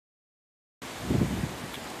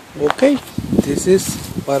Okay, this is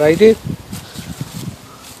what I did.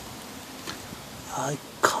 I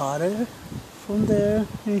cut it from there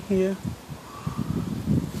and here,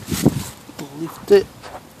 lift it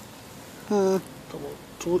about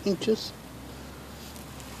 2 inches.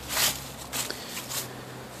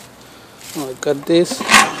 I got this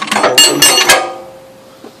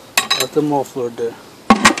at the muffler there.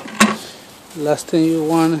 Last thing you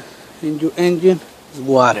want in your engine is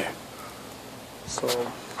water. So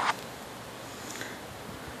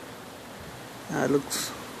that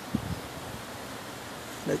looks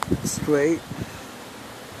like it's straight.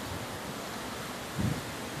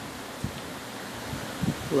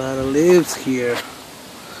 A lot of leaves here.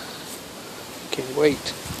 Can't wait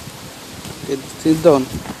to get this thing done.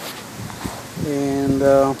 And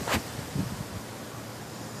that's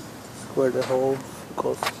where the hole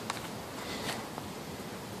goes.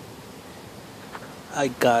 I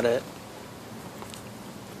got it.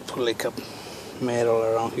 Put like a metal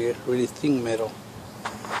around here, really thin metal.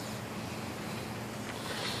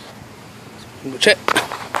 Check.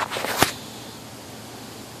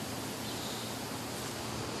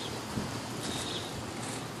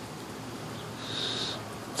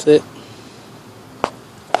 That's it.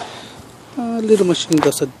 Little machine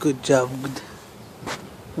does a good job with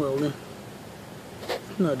welding.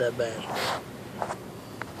 Not that bad.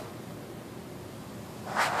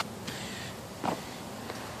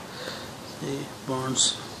 See,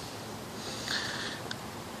 burns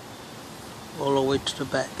all the way to the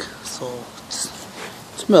back, so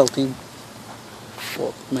it's melting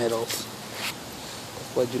both metals.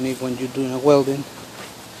 That's what you need when you're doing a welding.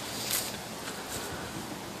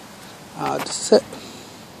 That's it.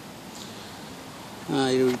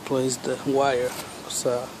 I replaced the wire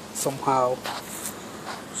because somehow,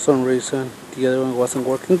 for some reason, the other one wasn't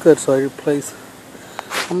working good, so I replaced.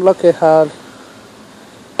 I'm lucky I had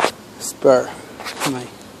spare in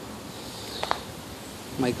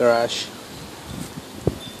my garage.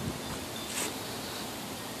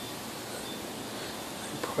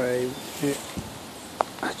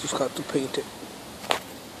 I just got to paint it.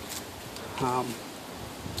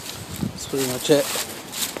 That's pretty much it.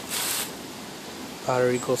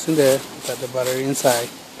 Battery goes in there. Got the battery inside.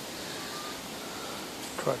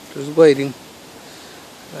 Tractor's waiting.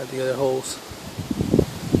 Got the other holes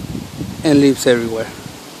and leaves everywhere.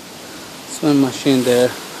 So my machine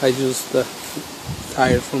there. I used the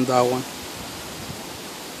tire from that one.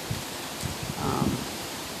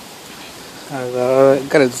 I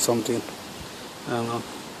gotta do something. I don't know.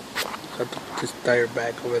 Got to put this tire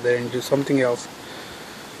back over there and do something else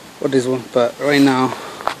for this one. But right now,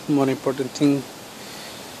 the more important thing,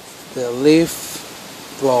 the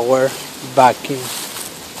leaf blower vacuum.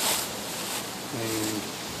 And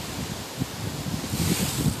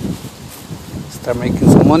start making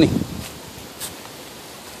some money.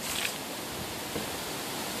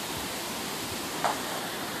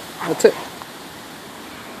 That's it.